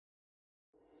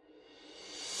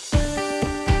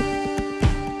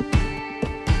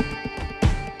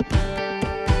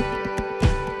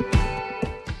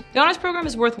The honors program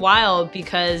is worthwhile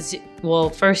because, well,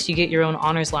 first you get your own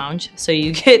honors lounge. So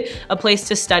you get a place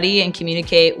to study and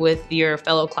communicate with your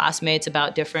fellow classmates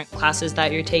about different classes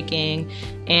that you're taking.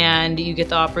 And you get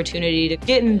the opportunity to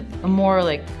get in a more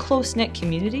close-knit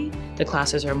community. The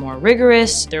classes are more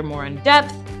rigorous, they're more in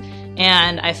depth,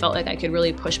 and I felt like I could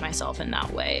really push myself in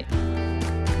that way.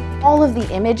 All of the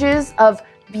images of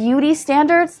beauty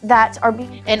standards that are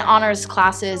being in honors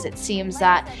classes, it seems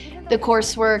that the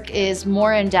coursework is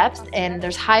more in depth and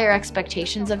there's higher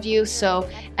expectations of you. So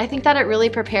I think that it really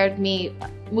prepared me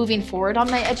moving forward on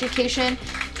my education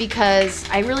because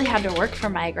I really had to work for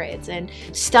my grades and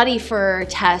study for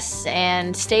tests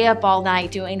and stay up all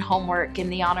night doing homework in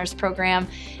the honors program.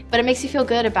 But it makes you feel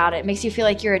good about it. It makes you feel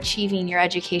like you're achieving your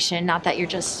education, not that you're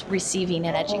just receiving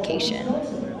an education.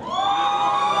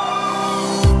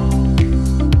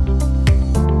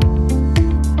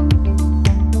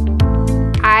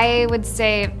 I would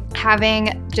say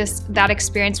having just that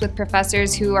experience with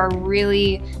professors who are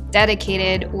really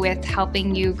dedicated with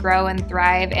helping you grow and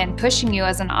thrive and pushing you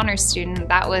as an honors student,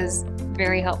 that was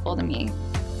very helpful to me.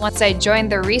 Once I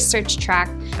joined the research track,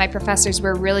 my professors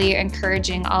were really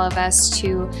encouraging all of us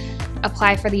to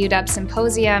apply for the UW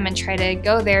Symposium and try to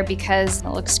go there because it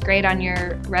looks great on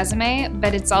your resume,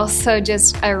 but it's also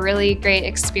just a really great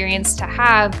experience to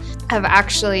have of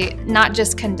actually not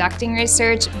just conducting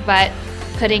research, but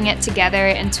putting it together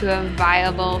into a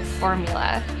viable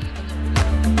formula.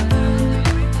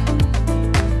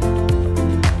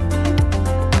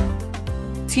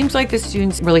 Seems like the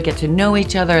students really get to know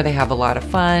each other, they have a lot of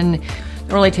fun.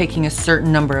 They're only taking a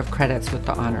certain number of credits with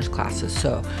the honors classes,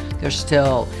 so they're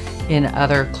still in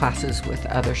other classes with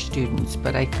other students,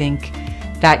 but I think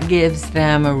that gives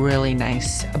them a really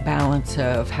nice balance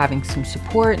of having some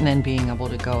support and then being able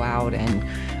to go out and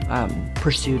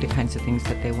pursue the kinds of things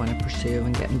that they want to pursue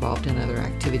and get involved in other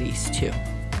activities too.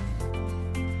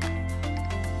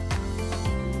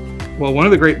 Well, one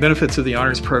of the great benefits of the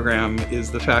honors program is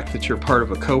the fact that you're part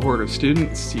of a cohort of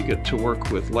students. You get to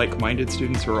work with like-minded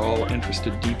students who are all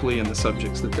interested deeply in the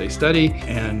subjects that they study,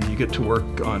 and you get to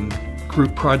work on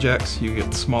group projects. You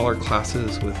get smaller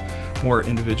classes with more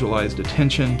individualized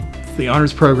attention. The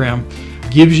honors program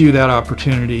gives you that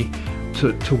opportunity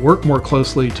to work more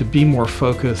closely, to be more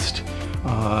focused,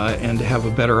 and to have a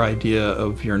better idea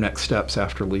of your next steps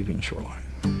after leaving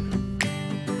Shoreline.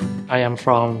 I am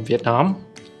from Vietnam.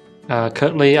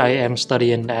 Currently, I am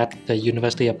studying at the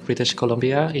University of British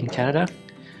Columbia in Canada,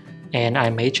 and I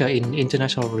major in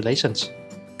international relations.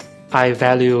 I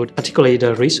valued particularly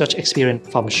the research experience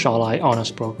from Shoreline Honors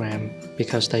Program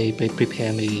because they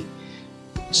prepare me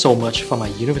so much for my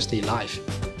university life.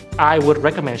 I would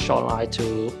recommend Shoreline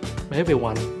to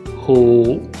everyone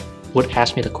who would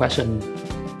ask me the question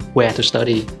where to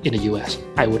study in the US.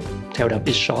 I would tell them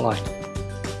it's Shoreline.